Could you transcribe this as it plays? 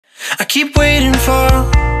keep waiting for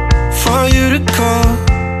you to call.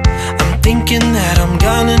 I'm thinking that I'm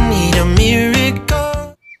gonna need a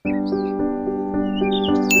miracle.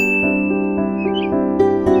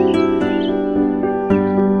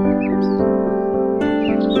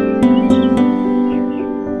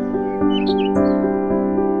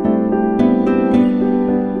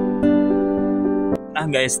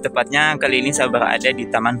 Nah guys, tepatnya kali ini saya berada di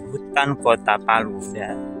Taman Hutan Kota Palu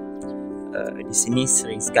dan di sini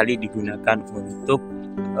sering sekali digunakan untuk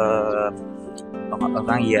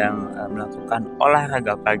orang-orang yang melakukan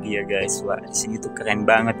olahraga pagi ya guys. Wah, di sini tuh keren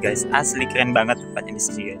banget guys, asli keren banget tempatnya di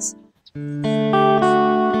sini guys.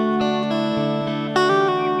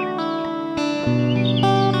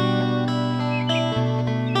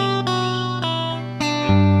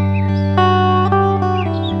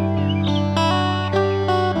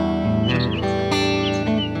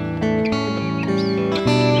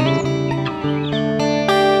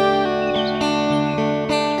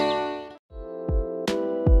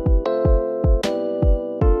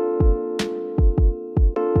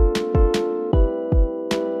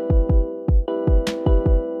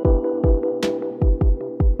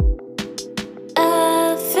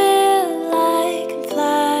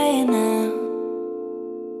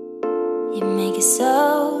 You make it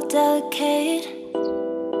so delicate.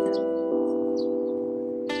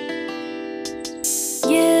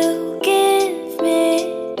 You give me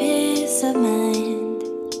peace of mind.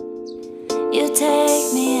 You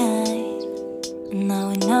take me high, and now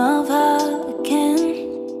we never again.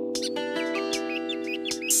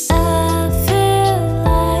 I feel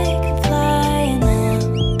like I'm flying now.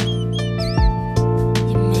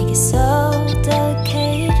 You make it so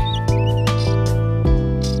delicate.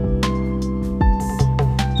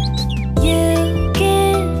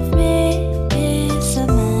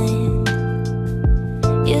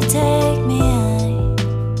 You take me high,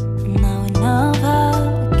 and now we never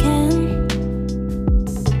again.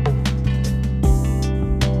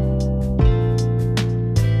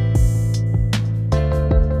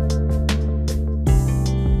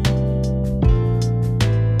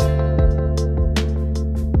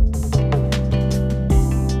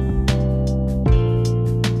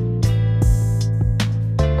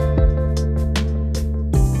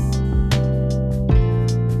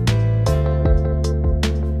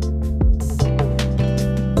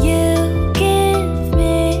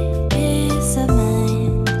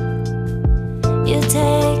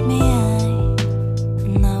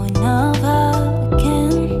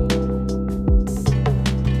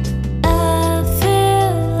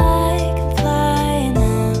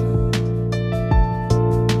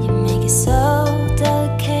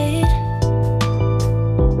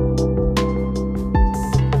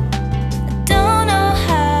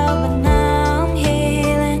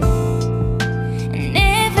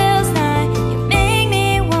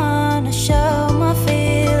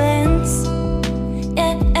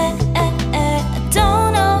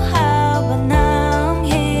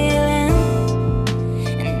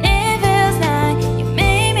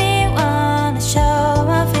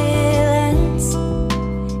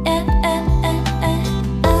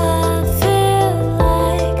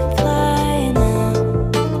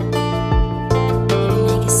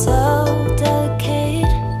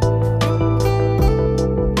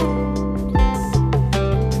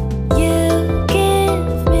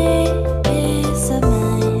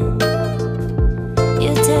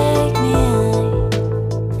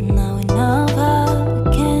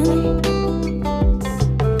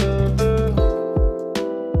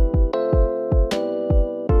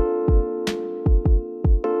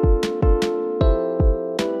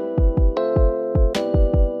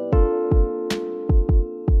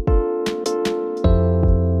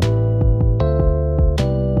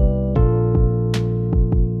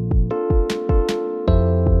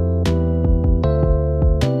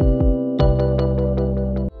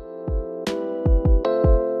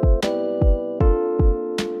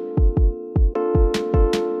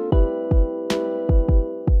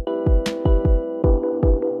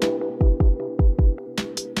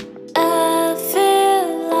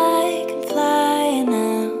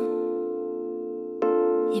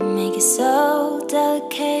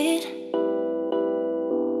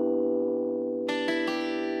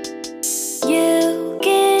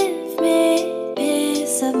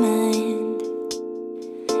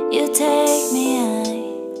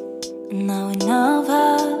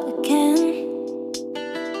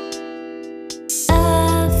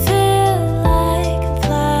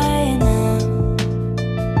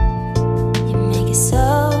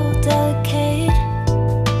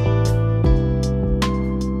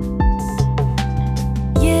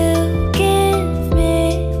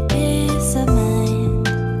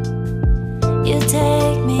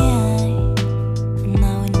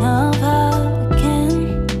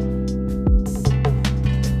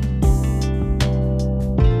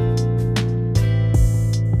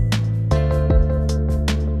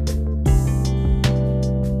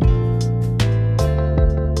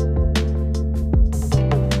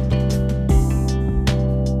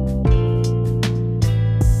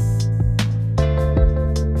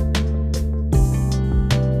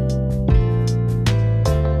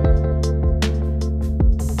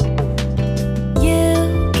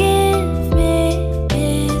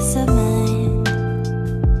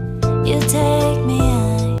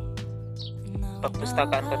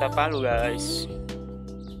 Palu, guys.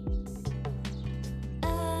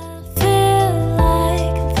 Feel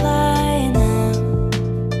like I'm flying now.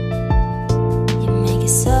 You make it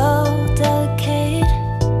so delicate.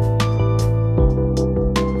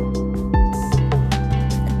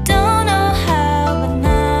 I don't know how, but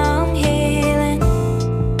now I'm healing,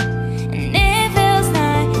 and it feels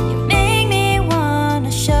like you make me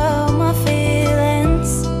wanna show my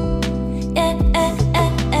feelings. Yeah, I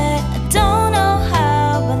don't know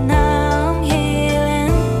how, but now I'm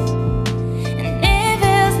healing, and it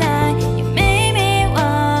feels like you made me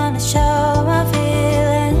wanna show my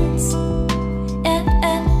feelings. Yeah,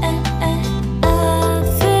 I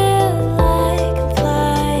feel like I'm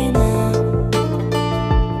flying now.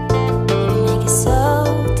 You make it so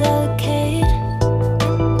delicate.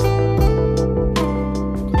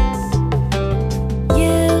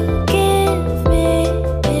 You give me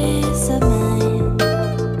peace of mind.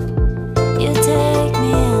 You take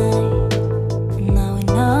me high. Now we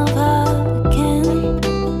know how we can.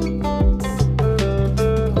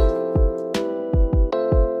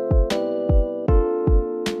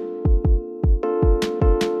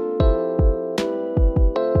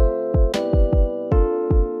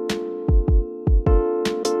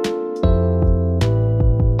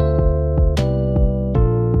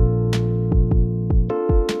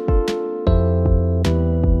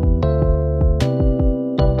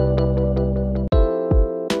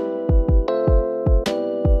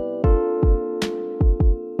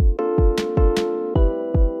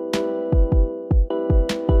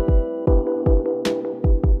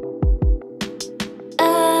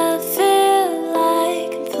 I feel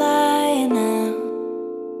like I'm flying now.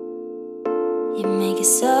 You make it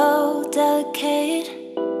so delicate.